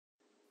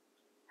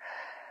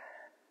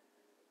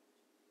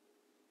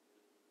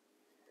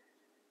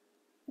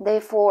Day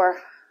 4,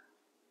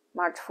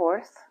 March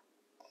 4th,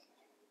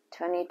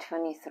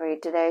 2023.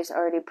 Today is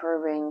already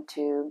proving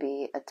to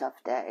be a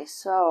tough day.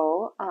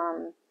 So,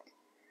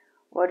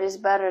 what is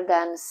better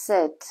than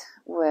sit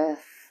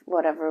with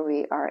whatever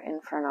we are in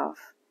front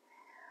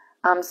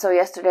of? So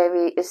yesterday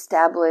we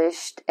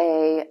established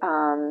a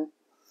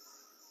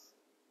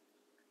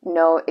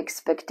no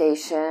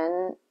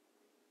expectation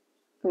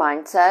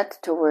mindset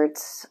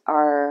towards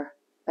our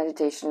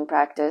meditation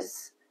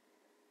practice.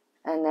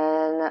 And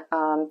then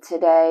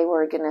today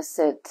we're going to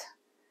sit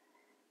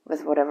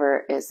with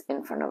whatever is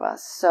in front of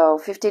us. So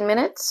 15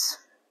 minutes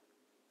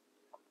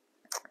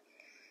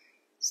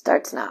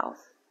starts now.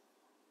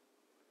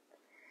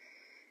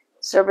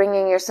 So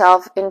bringing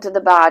yourself into the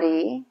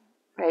body,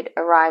 right?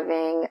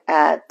 Arriving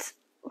at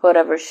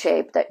whatever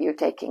shape that you're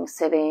taking,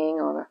 sitting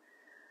or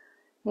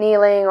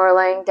kneeling or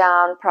laying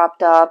down,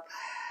 propped up,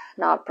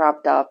 not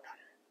propped up.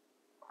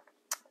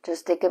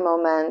 Just take a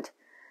moment.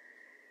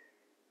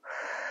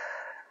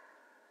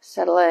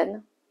 Settle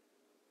in.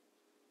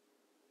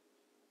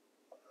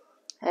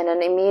 And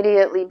then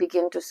immediately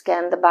begin to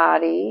scan the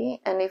body.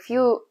 And if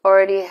you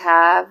already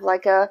have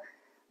like a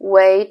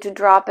way to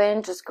drop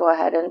in, just go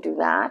ahead and do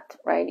that,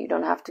 right? You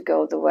don't have to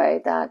go the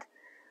way that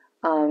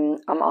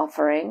I'm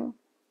offering.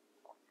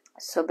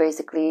 So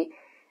basically,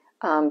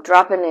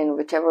 dropping in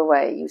whichever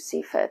way you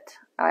see fit.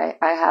 I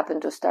happen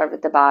to start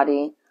with the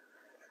body,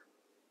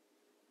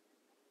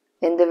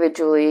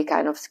 individually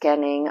kind of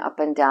scanning up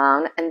and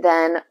down. And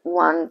then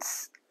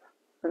once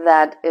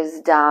that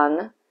is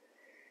done,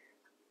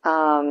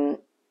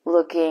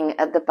 looking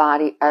at the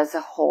body as a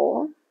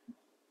whole.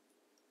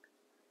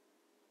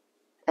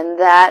 And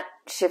that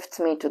shifts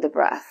me to the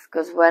breath.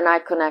 Because when I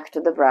connect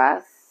to the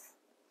breath,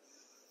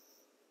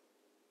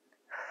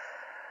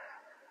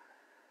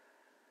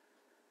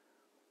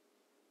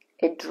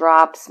 it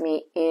drops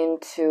me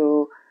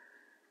into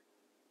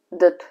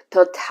the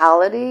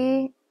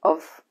totality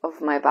of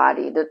my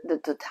body, the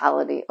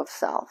totality of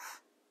self.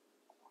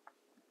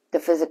 The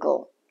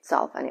physical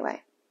self,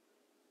 anyway.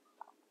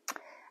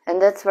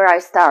 And that's where I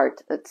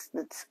start. That's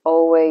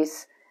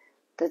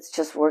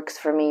just works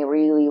for me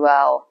really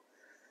well.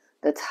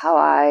 That's how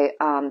I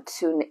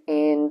tune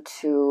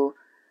into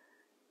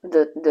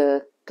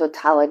the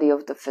totality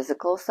of the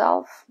physical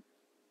self.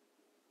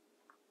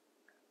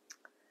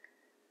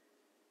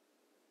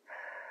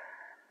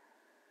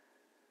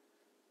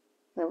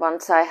 And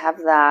once I have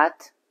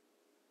that,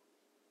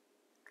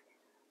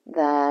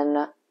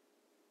 then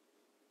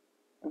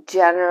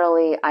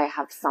generally I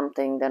have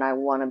something that I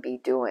want to be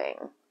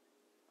doing,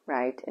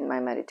 right, in my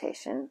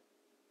meditation.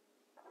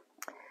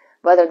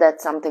 Whether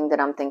that's something that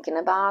I'm thinking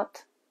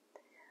about,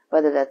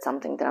 whether that's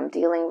something that I'm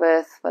dealing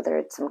with, whether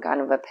it's some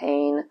kind of a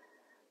pain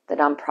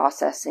that I'm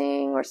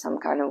processing or some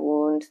kind of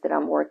wound that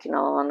I'm working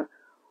on,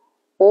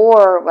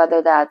 or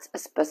whether that's a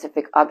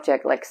specific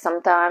object. Like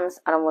sometimes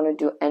I don't want to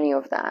do any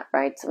of that,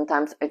 right?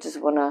 Sometimes I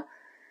just want to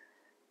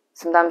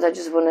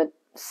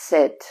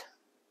sit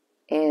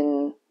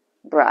in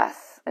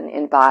breath and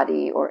in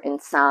body or in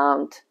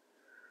sound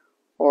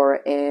or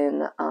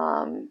in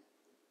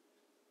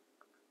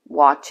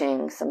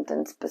watching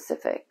something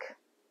specific.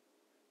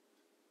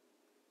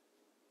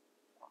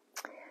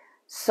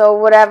 So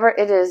whatever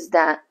it is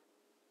that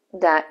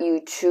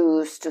you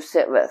choose to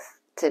sit with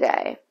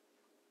today,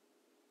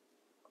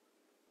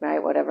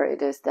 right? Whatever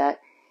it is that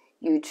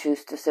you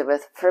choose to sit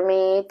with. For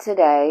me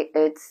today,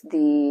 it's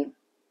the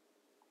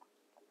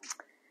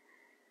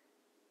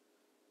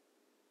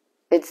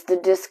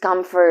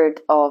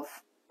discomfort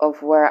of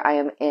where I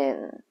am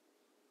in.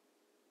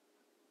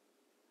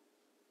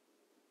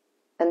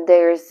 And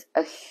there's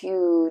a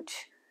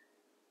huge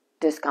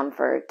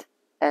discomfort,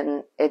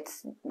 and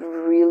it's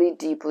really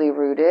deeply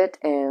rooted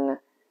in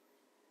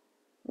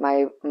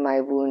my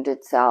wound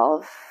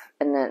itself,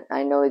 and then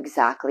I know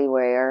exactly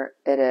where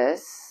it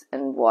is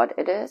and what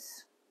it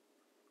is.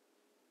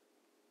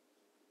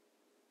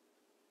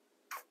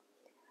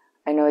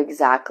 I know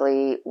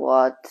exactly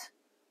what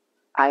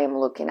I am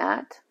looking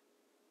at.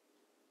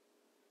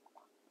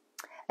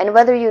 And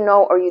whether you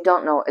know or you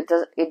don't know,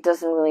 it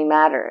doesn't really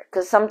matter.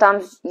 Because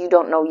sometimes you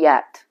don't know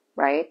yet,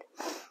 right?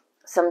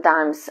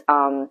 Sometimes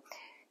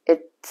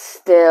it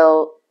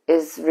still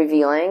is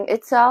revealing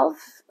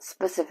itself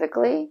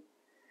specifically.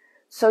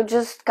 So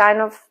just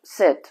kind of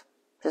sit.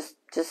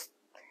 Just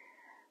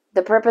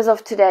the purpose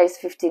of today is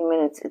 15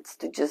 minutes. It's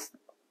to just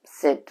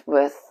sit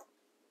with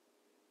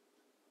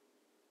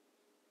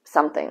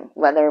something.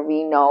 Whether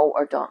we know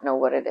or don't know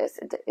what it is,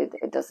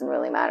 it doesn't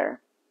really matter.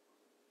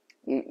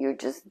 You're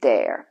just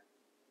there,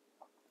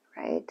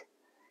 right?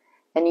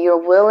 And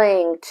you're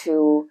willing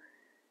to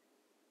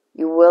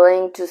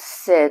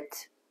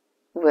sit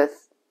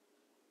with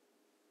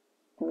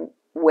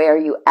where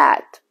you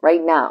at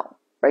right now.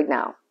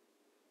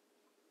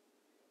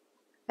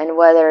 And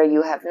whether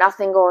you have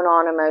nothing going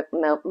on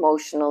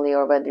emotionally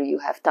or whether you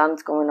have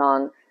tons going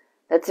on,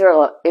 that's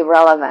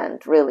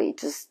irrelevant, really.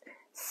 Just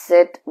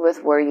sit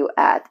with where you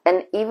at.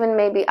 And even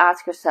maybe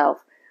ask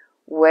yourself,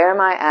 where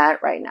am I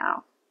at right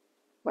now?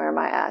 Where am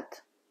I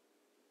at?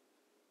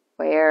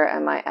 Where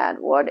am I at?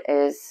 What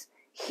is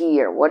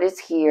here? What is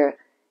here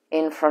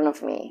in front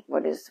of me?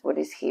 What is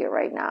here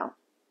right now?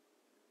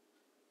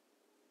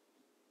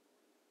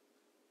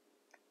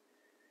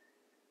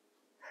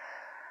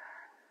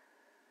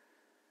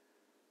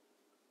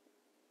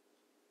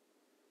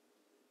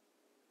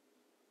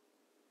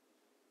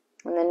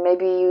 And then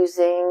maybe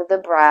using the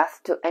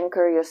breath to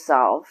anchor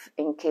yourself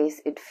in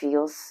case it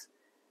feels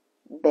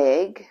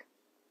big.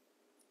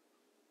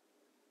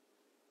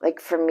 Like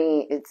for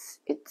me, it's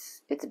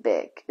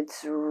big.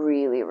 It's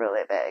really,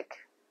 really big.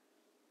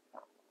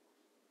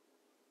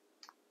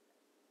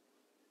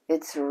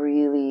 It's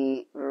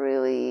really,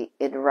 really,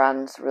 it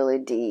runs really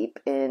deep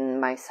in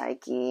my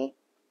psyche.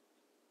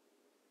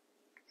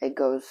 It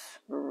goes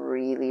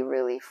really,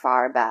 really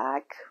far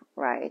back,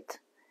 right?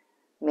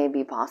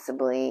 Maybe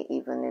possibly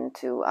even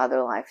into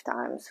other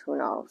lifetimes, who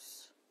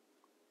knows?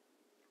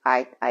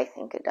 I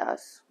think it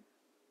does.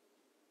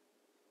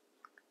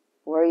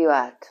 Where are you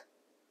at?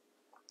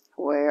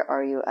 Where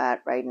are you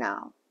at right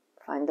now?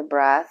 Find the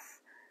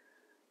breath.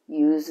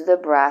 Use the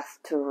breath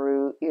to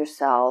root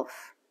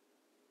yourself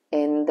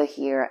in the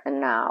here and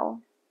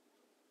now.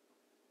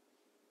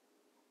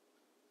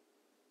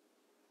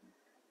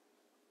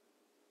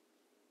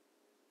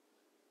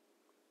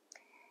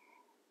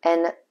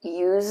 And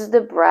use the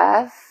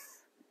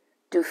breath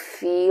to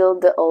feel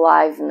the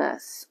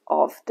aliveness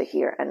of the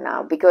here and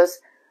now. Because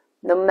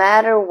no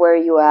matter where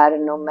you're at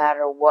and no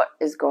matter what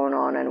is going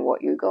on and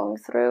what you're going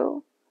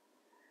through,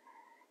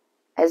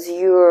 as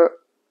you're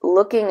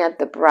looking at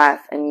the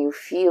breath and you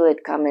feel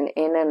it coming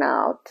in and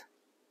out,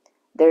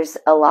 there's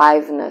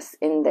aliveness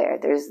in there.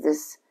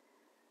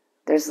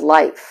 There's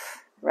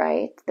life,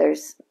 right?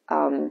 There's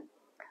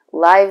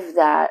life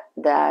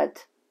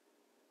that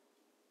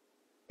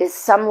is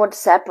somewhat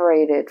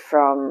separated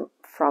from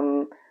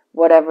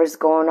whatever's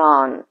going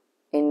on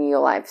in your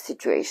life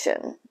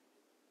situation,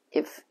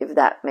 if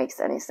that makes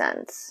any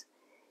sense.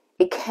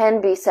 It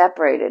can be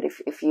separated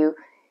if you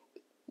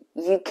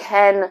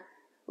can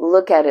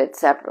look at it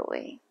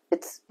separately.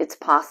 It's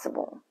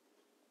possible.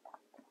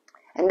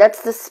 And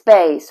that's the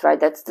space, right?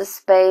 That's the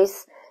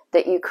space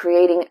that you're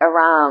creating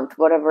around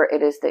whatever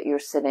it is that you're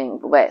sitting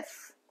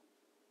with.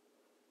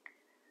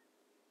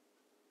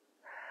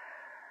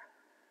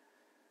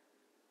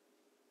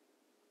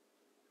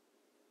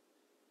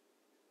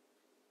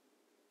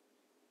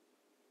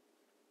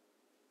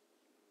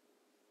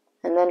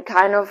 And then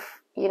kind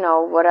of,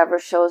 whatever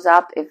shows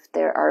up, if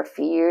there are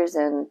fears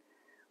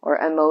or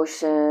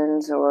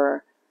emotions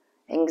or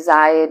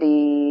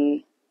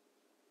anxiety,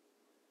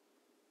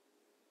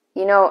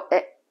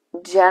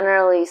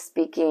 generally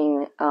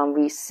speaking,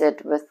 we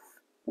sit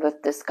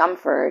with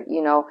discomfort.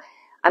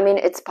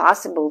 It's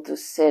possible to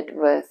sit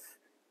with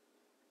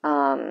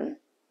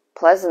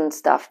pleasant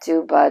stuff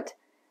too, but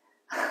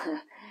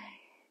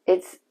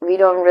we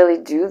don't really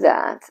do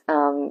that.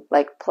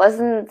 Like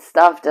pleasant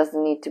stuff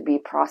doesn't need to be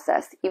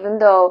processed, even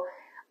though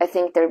I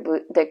think there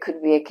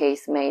could be a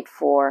case made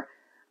for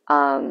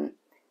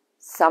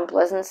some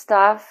pleasant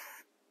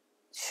stuff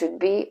should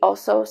be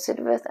also sit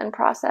with and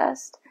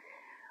processed.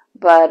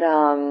 But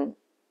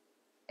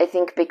I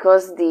think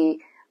because the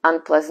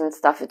unpleasant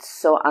stuff, it's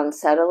so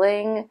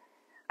unsettling,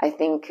 I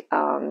think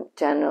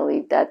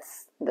generally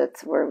that's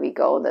where we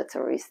go, that's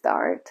where we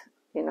start,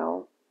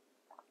 or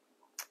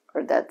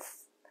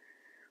that's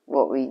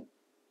what we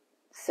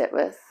sit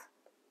with.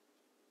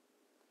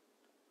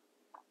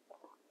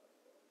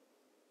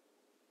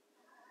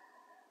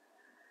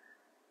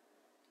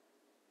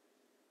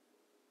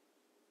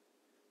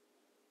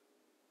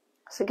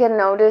 So again,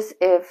 notice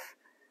if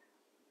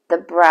the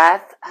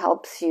breath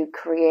helps you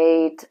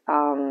create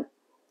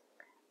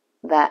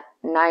that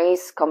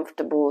nice,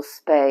 comfortable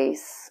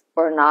space,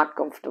 or not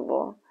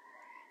comfortable,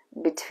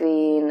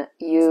 between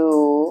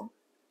you,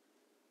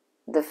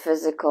 the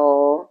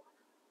physical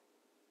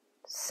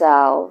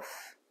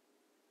self,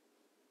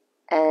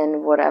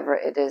 and whatever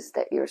it is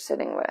that you're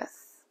sitting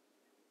with,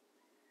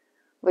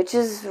 which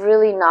is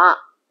really not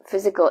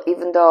physical,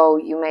 even though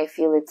you may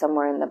feel it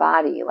somewhere in the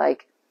body.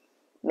 Like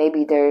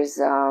maybe there's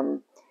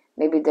some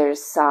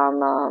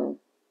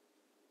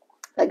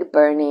like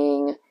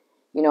burning,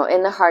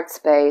 in the heart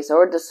space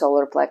or the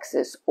solar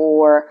plexus,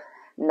 or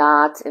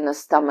knots in the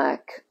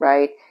stomach,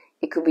 right?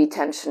 It could be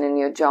tension in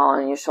your jaw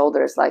and your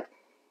shoulders. Like,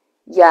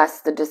 yes,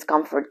 the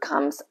discomfort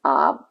comes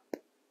up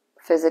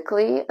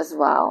physically as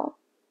well.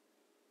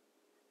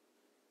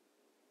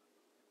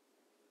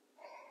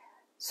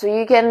 So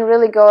you can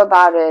really go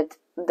about it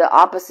the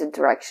opposite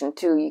direction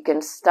too. You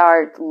can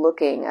start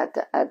looking at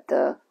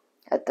the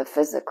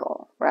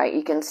physical, right?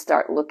 You can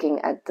start looking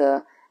at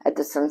the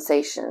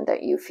sensation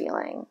that you're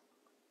feeling.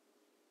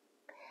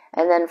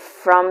 And then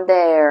from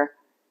there,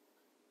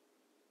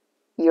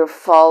 you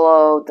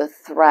follow the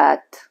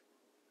thread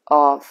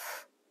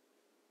of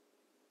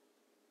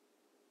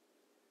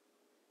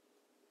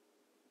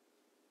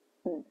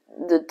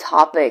the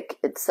topic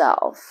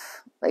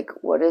itself. Like,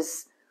 what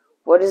is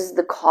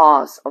the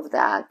cause of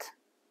that?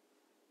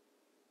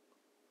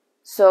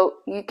 So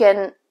you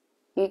can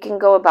you can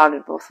go about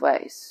it both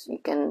ways. You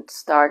can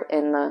start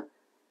in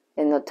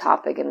the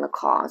topic, in the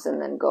cause,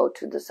 and then go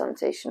to the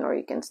sensation, or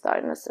you can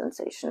start in the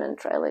sensation and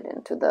trail it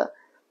into the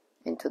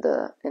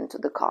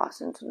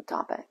cause, into the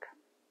topic.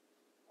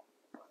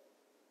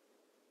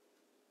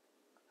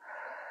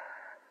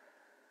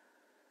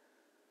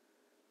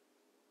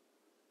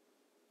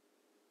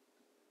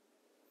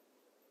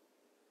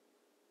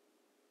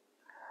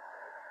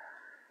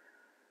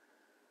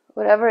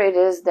 Whatever it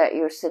is that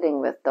you're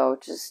sitting with, though,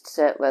 just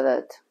sit with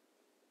it.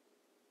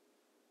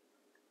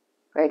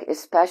 Right?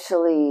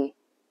 Especially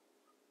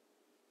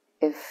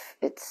if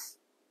it's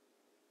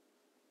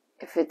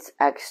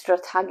extra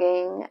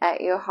tugging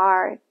at your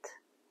heart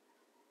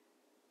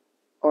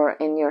or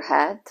in your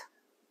head.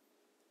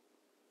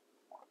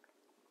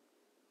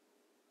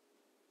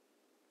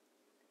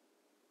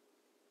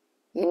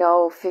 You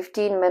know,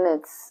 15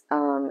 minutes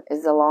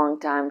is a long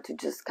time to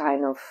just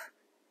kind of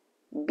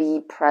be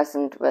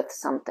present with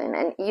something.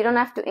 And you don't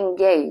have to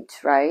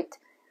engage, right?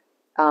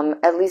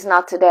 At least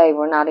not today.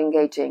 We're not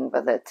engaging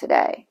with it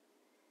today.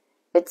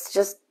 It's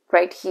just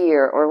right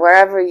here, or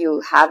wherever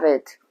you have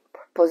it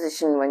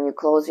positioned when you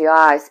close your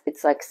eyes.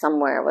 It's like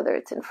somewhere, whether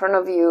it's in front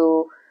of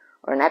you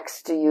or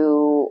next to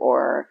you,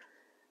 or,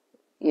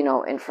 you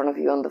know, in front of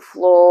you on the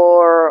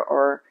floor,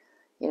 or,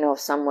 you know,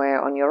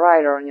 somewhere on your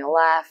right or on your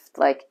left.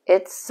 Like,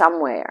 it's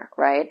somewhere,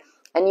 right?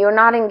 And you're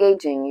not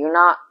engaging.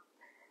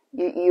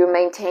 You're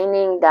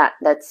maintaining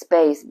that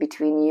space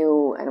between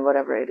you and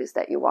whatever it is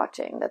that you're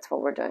watching. That's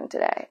what we're doing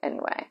today,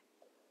 anyway.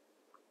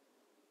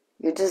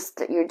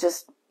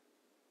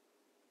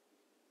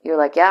 You're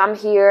like, yeah, I'm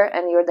here,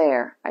 and you're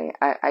there.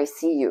 I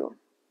see you.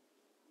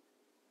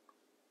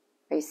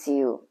 I see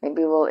you.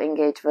 Maybe we'll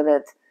engage with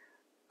it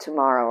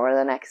tomorrow or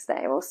the next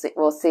day. We'll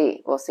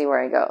see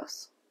where it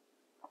goes.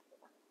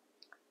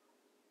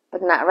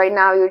 But not right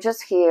now. You're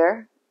just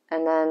here,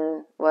 and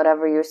then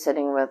whatever you're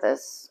sitting with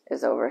is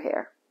over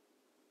here.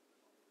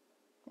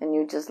 And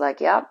you're just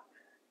like, yep,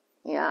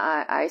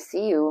 yeah, I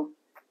see you.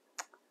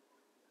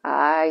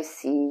 I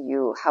see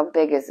you. How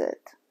big is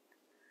it?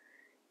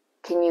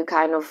 Can you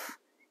kind of,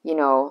 you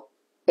know,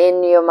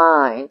 in your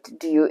mind,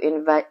 do you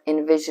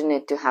envision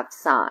it to have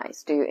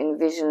size? Do you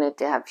envision it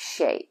to have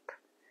shape?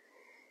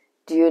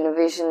 Do you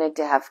envision it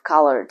to have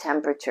color,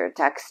 temperature,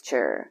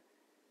 texture?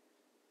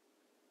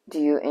 Do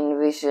you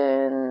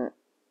envision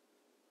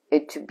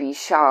it to be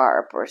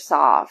sharp or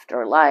soft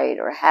or light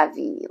or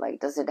heavy? Like,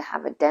 does it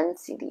have a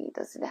density?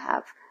 Does it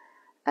have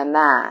a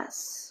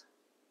mass?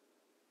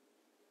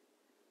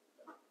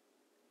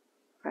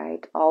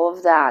 Right? All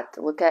of that.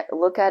 Look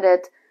at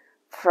it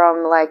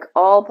from like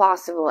all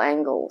possible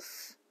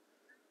angles,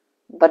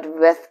 but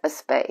with a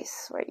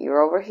space, right?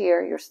 You're over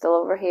here, you're still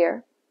over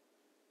here.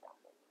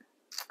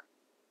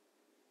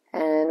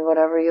 And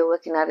whatever you're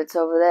looking at, it's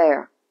over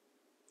there.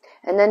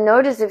 And then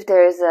notice if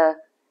there's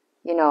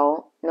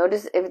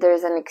notice if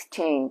there's an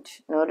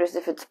exchange. Notice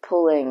if it's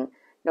pulling.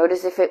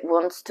 Notice if it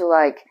wants to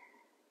like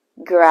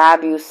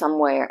grab you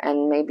somewhere,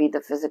 and maybe the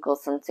physical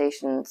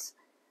sensations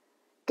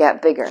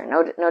get bigger.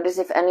 Notice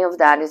if any of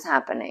that is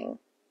happening.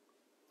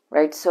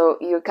 Right? So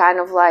you're kind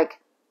of like,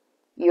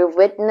 you're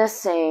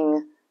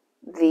witnessing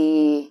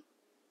the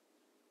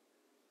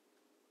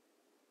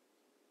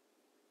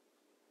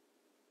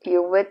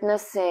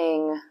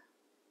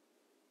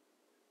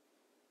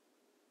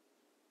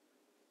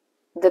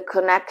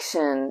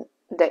connection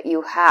that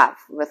you have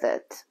with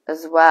it,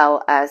 as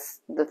well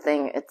as the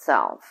thing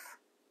itself.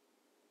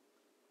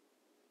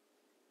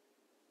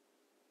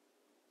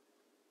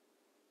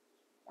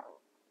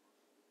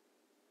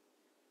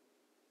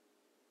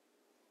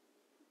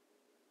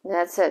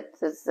 That's it.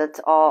 That's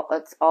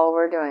all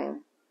we're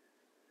doing.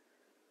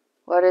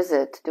 What is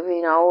it? Do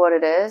we know what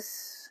it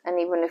is? And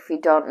even if we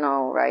don't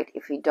know, right?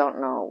 If we don't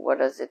know, what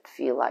does it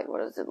feel like? What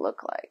does it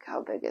look like?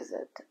 How big is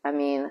it? I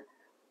mean,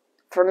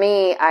 for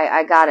me,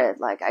 I got it.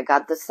 Like, I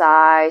got the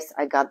size,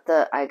 I got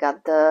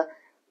the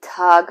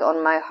tug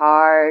on my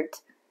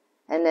heart,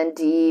 and then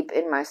deep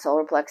in my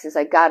solar plexus,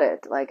 I got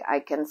it. Like, I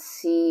can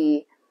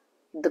see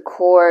the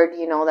cord,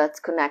 you know, that's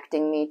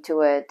connecting me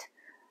to it.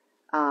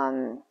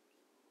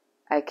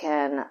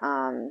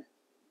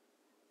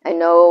 I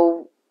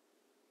know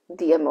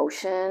the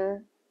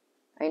emotion,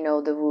 I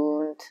know the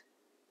wound.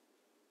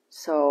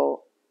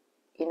 So,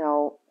 you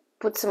know,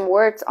 put some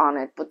words on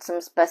it, put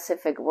some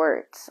specific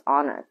words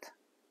on it.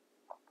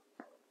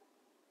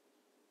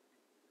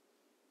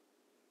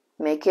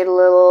 Make it a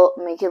little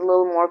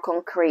more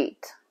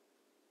concrete.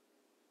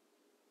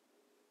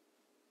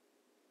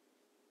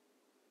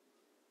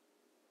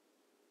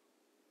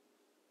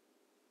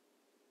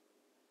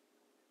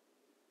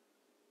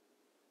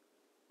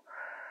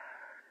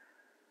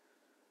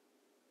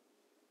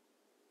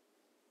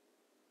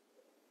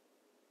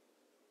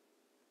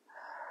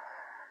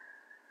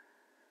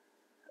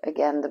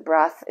 Again, the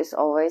breath is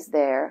always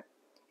there,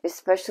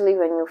 especially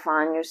when you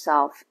find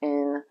yourself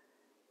in,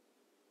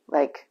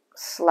 like,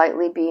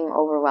 slightly being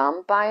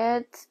overwhelmed by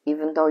it,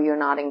 even though you're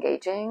not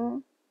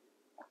engaging,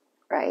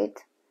 right?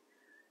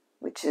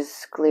 Which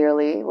is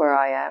clearly where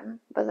I am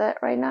with it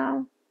right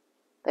now.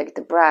 Like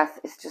the breath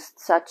is just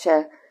such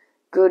a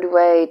good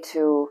way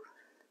to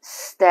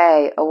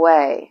stay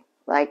away,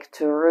 like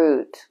to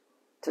root,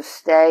 to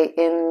stay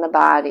in the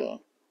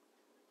body.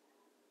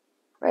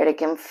 Right? I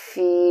can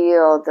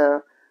feel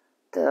the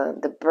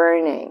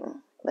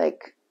burning.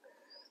 Like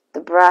the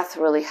breath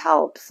really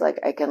helps. Like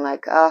I can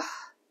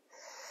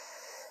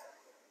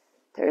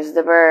there's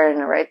the burn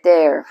right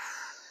there.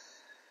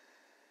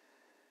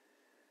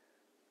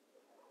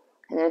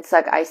 And it's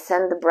like I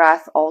send the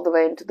breath all the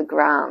way into the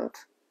ground,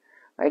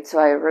 right? So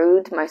I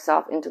root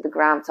myself into the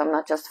ground. So I'm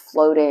not just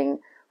floating,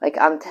 like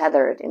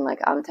untethered in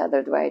like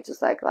untethered way,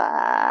 just like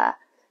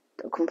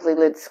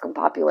completely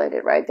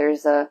discombobulated, right?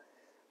 There's the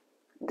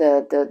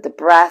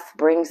breath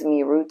brings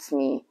me, roots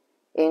me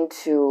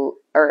into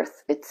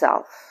earth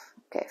itself.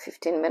 Okay,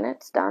 15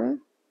 minutes,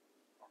 done.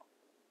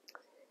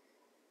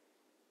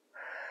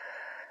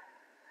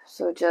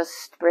 So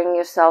just bring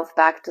yourself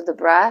back to the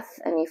breath.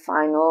 Any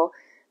final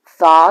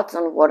thoughts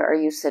on what are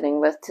you sitting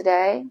with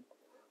today?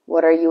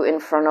 What are you in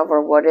front of,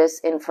 or what is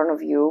in front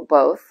of you?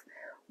 Both.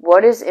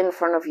 What is in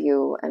front of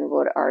you and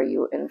what are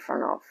you in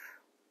front of?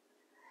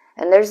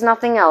 And there's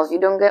nothing else. You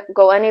don't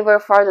go anywhere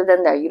farther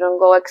than that. You don't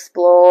go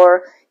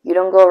explore. You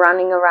don't go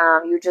running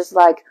around. You just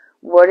like,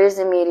 what is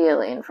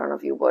immediately in front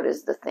of you? What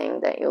is the thing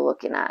that you're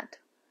looking at?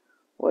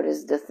 What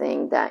is the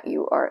thing that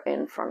you are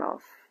in front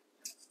of?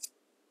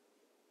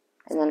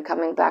 And then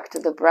coming back to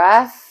the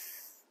breath.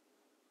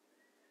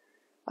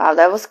 Wow,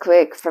 that was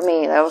quick for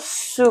me. That was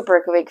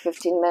super quick,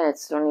 15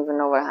 minutes. Don't even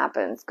know what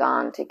happened. It's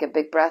gone. Take a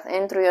big breath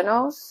in through your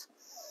nose.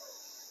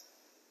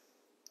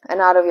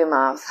 And out of your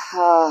mouth.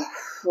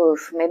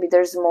 Maybe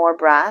there's more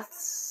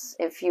breaths.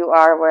 If you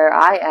are where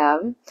I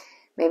am,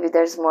 maybe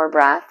there's more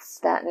breaths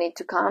that need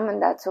to come,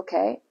 and that's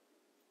okay.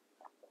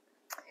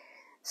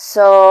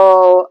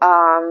 So,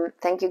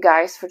 thank you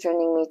guys for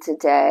joining me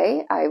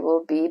today. I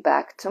will be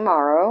back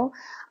tomorrow,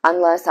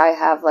 unless I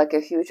have like a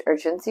huge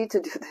urgency to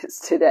do this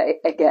today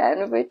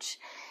again, which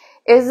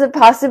is a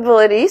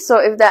possibility. So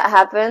if that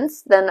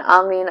happens, then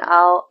I mean,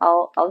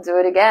 I'll do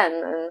it again,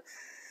 and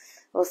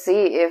we'll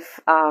see if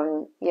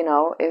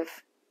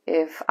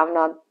if I'm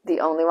not the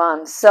only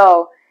one.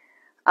 So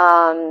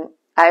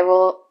I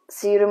will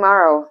see you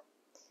tomorrow.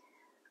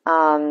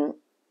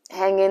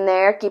 Hang in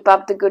there, keep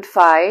up the good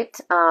fight,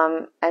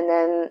 and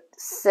then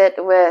sit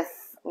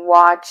with,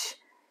 watch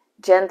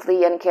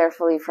gently and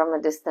carefully from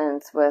a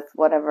distance with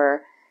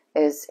whatever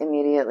is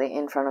immediately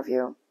in front of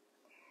you.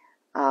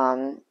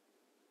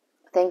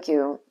 Thank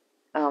you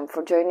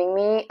for joining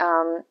me.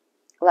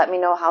 Let me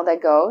know how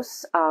that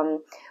goes.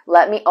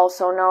 Let me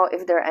also know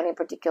if there are any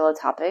particular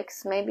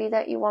topics maybe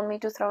that you want me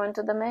to throw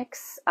into the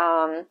mix.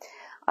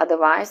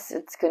 Otherwise,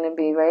 it's going to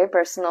be very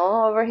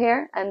personal over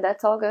here, and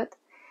that's all good.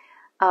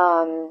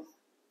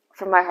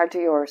 From my heart to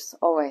yours,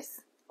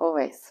 always,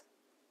 always.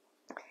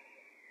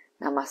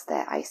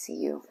 Namaste, I see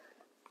you.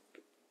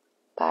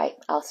 Bye,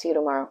 I'll see you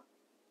tomorrow.